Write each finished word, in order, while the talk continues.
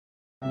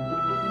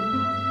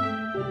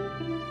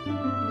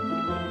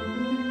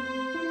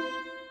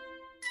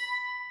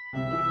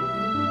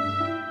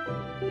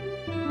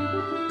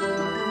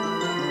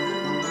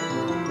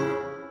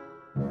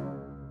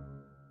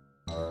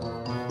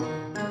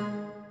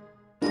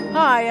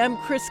Hi, I'm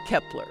Chris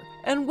Kepler,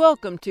 and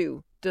welcome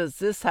to Does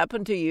This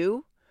Happen to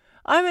You?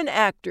 I'm an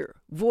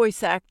actor,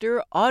 voice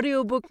actor,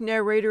 audiobook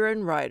narrator,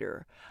 and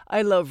writer.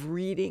 I love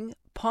reading,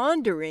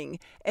 pondering,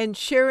 and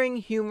sharing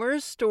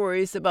humorous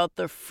stories about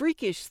the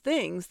freakish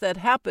things that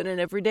happen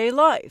in everyday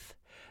life.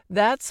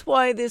 That's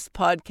why this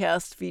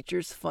podcast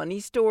features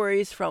funny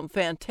stories from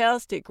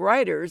fantastic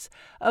writers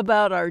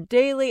about our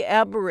daily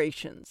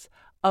aberrations,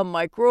 a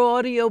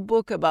micro-audio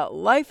book about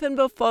life and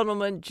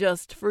befuddlement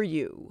just for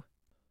you.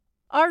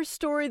 Our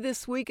story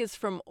this week is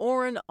from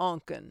Oren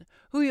Onken,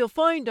 who you'll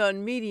find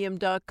on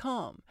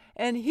Medium.com,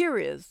 and here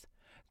is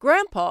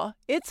Grandpa,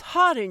 It's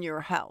Hot in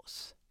Your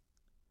House.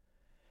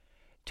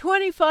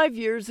 25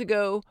 years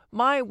ago,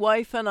 my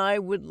wife and I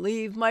would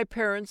leave my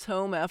parents'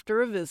 home after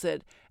a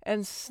visit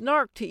and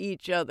snark to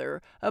each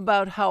other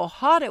about how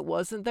hot it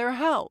was in their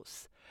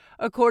house.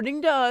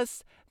 According to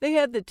us, they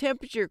had the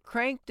temperature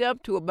cranked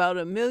up to about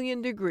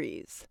 1,000,000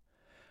 degrees.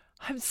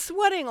 I'm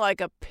sweating like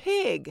a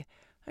pig.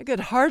 I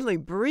could hardly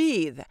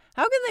breathe.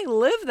 How can they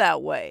live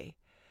that way?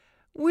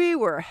 We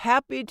were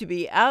happy to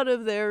be out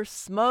of there,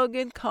 smug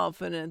and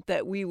confident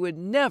that we would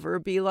never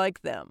be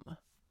like them.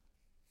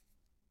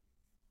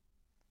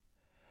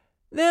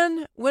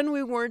 Then, when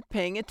we weren't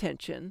paying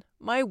attention,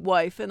 my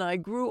wife and I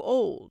grew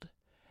old.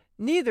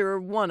 Neither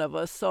one of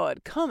us saw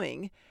it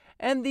coming,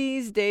 and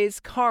these days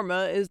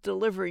karma is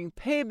delivering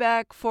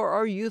payback for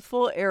our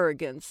youthful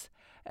arrogance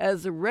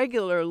as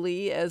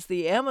regularly as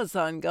the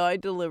Amazon guy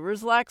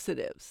delivers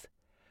laxatives.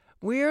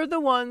 We are the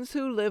ones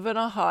who live in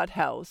a hot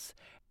house,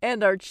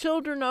 and our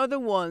children are the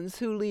ones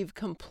who leave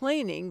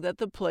complaining that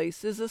the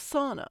place is a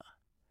sauna.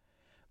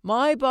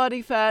 My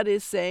body fat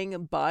is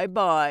saying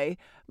bye-bye,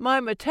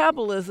 my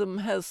metabolism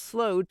has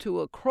slowed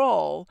to a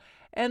crawl,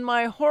 and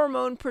my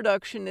hormone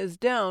production is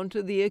down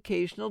to the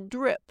occasional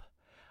drip.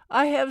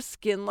 I have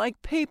skin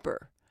like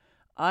paper.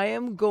 I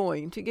am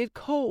going to get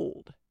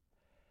cold.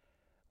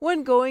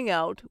 When going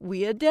out,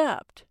 we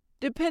adapt.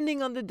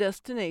 Depending on the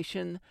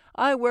destination,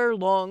 I wear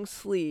long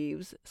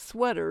sleeves,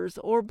 sweaters,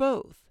 or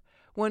both.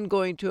 When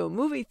going to a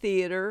movie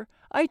theater,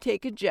 I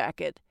take a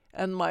jacket,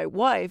 and my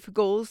wife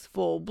goes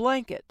full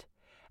blanket.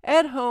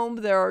 At home,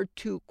 there are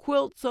 2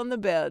 quilts on the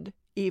bed,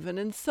 even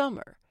in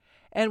summer.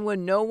 And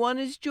when no one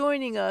is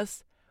joining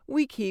us,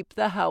 we keep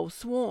the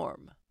house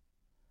warm.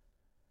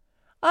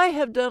 I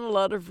have done a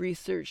lot of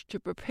research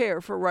to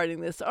prepare for writing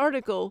this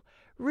article,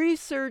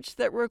 research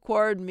that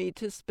required me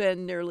to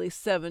spend nearly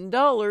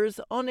 $7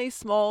 on a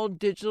small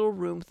digital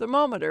room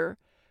thermometer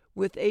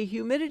with a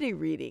humidity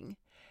reading,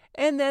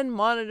 and then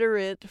monitor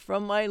it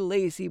from my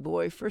lazy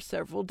boy for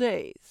several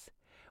days.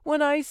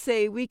 When I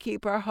say we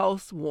keep our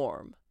house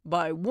warm,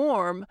 by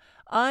warm,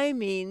 I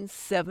mean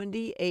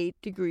 78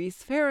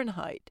 degrees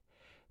Fahrenheit,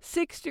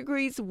 6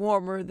 degrees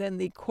warmer than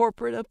the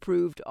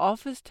corporate-approved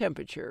office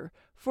temperature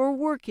for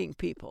working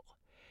people.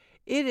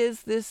 It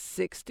is this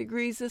 6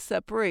 degrees of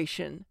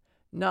separation,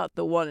 not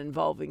the one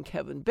involving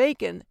Kevin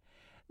Bacon,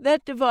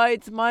 that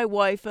divides my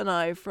wife and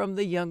I from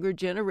the younger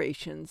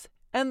generations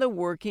and the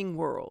working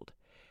world.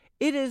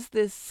 It is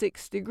this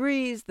 6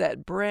 degrees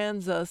that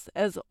brands us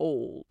as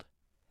old.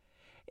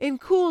 In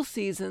cool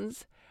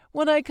seasons,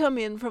 when I come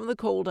in from the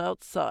cold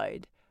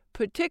outside,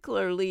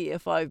 particularly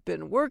if I've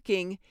been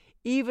working,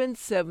 even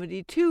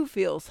 72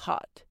 feels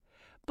hot.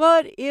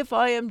 But if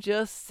I am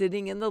just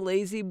sitting in the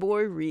lazy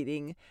boy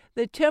reading,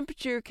 the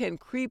temperature can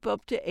creep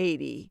up to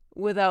 80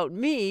 without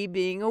me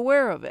being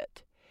aware of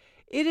it.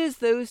 It is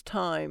those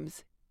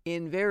times,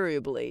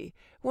 invariably,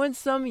 when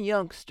some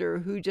youngster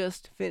who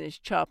just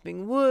finished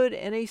chopping wood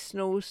and a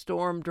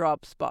snowstorm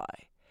drops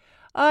by.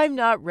 I'm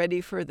not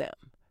ready for them.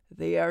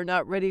 They are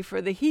not ready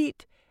for the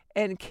heat,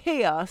 and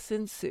chaos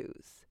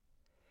ensues.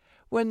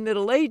 When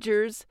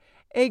middle-agers,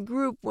 a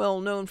group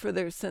well known for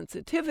their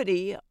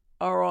sensitivity,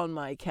 are on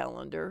my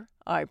calendar,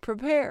 I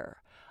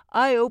prepare.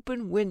 I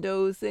open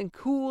windows and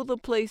cool the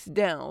place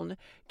down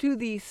to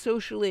the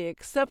socially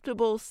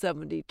acceptable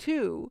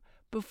 72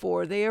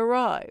 before they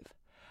arrive.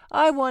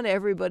 I want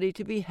everybody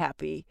to be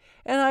happy,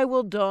 and I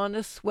will don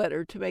a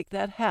sweater to make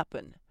that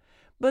happen.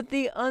 But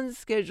the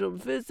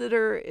unscheduled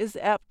visitor is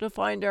apt to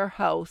find our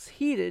house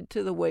heated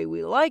to the way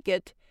we like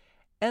it,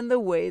 and the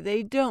way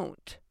they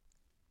don't.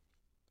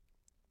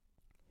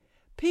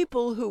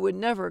 People who would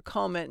never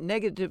comment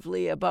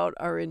negatively about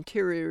our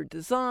interior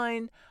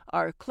design,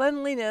 our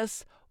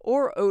cleanliness,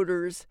 or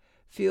odors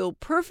feel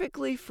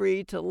perfectly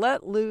free to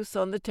let loose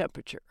on the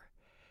temperature.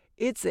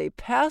 It's a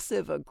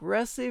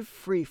passive-aggressive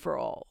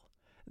free-for-all.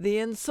 The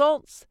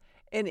insults,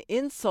 and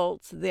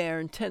insults they are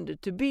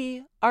intended to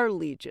be, are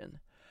legion.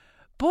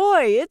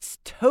 Boy, it's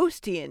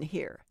toasty in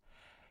here.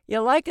 You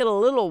like it a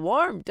little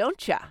warm,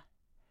 don't ya?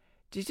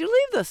 Did you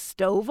leave the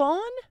stove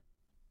on?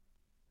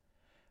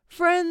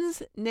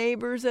 Friends,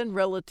 neighbors, and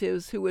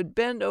relatives who would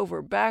bend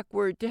over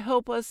backward to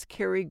help us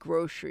carry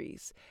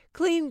groceries,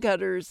 clean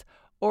gutters,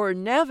 or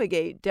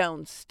navigate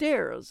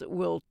downstairs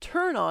will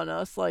turn on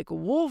us like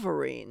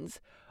wolverines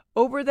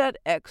over that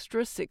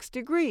extra 6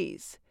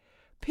 degrees.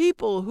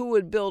 People who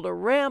would build a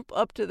ramp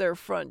up to their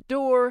front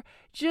door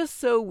just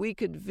so we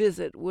could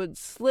visit would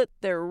slit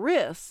their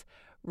wrists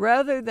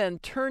rather than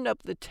turn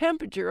up the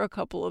temperature a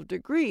couple of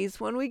degrees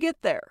when we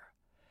get there.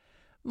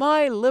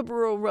 My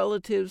liberal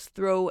relatives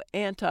throw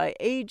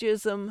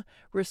anti-ageism,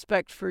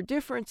 respect for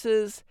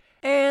differences,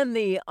 and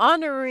the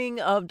honoring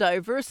of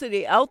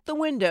diversity out the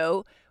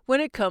window when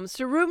it comes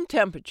to room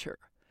temperature.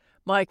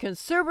 My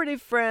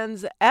conservative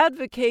friends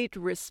advocate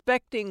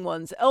respecting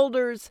one's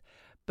elders,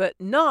 but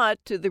not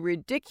to the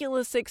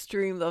ridiculous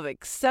extreme of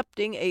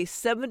accepting a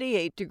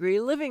 78-degree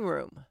living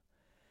room.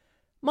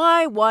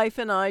 My wife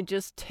and I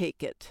just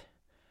take it.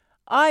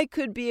 I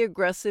could be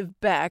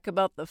aggressive back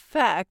about the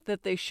fact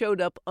that they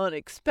showed up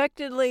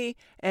unexpectedly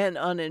and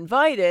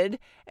uninvited,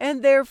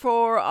 and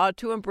therefore ought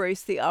to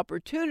embrace the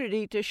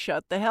opportunity to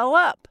shut the hell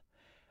up.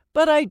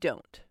 But I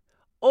don't.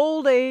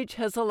 Old age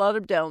has a lot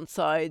of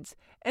downsides,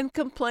 and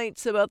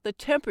complaints about the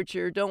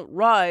temperature don't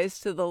rise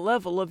to the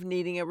level of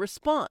needing a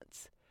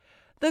response.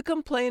 The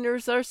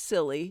complainers are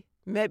silly,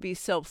 maybe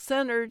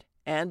self-centered,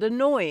 and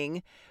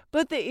annoying,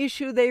 but the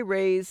issue they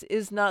raise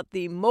is not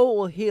the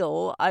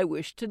molehill I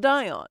wish to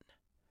die on.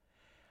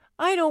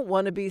 I don't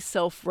want to be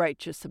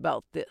self-righteous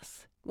about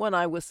this. When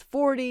I was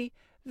 40,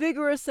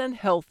 vigorous and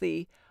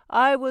healthy,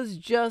 I was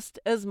just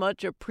as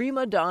much a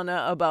prima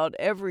donna about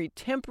every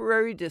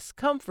temporary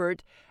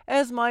discomfort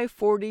as my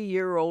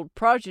 40-year-old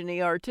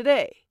progeny are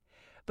today.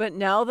 But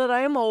now that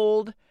I am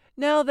old,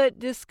 now that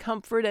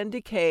discomfort and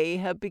decay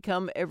have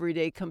become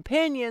everyday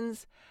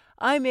companions,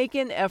 I make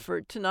an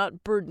effort to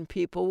not burden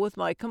people with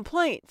my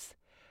complaints.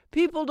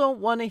 People don't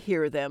want to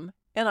hear them,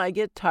 and I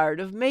get tired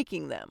of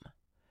making them.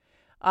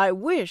 I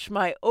wish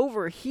my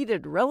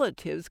overheated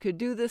relatives could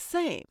do the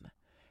same.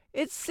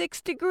 It's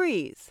 6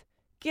 degrees.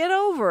 Get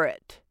over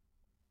it.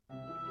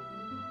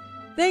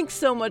 Thanks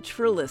so much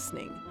for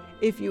listening.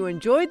 If you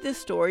enjoyed this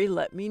story,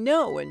 let me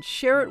know and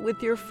share it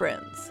with your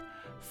friends.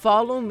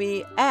 Follow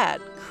me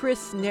at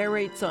Chris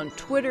Narrates on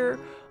Twitter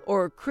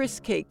or Chris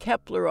K.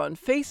 Kepler on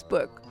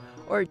Facebook,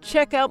 or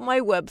check out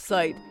my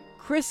website,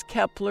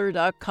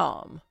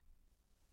 chriskepler.com.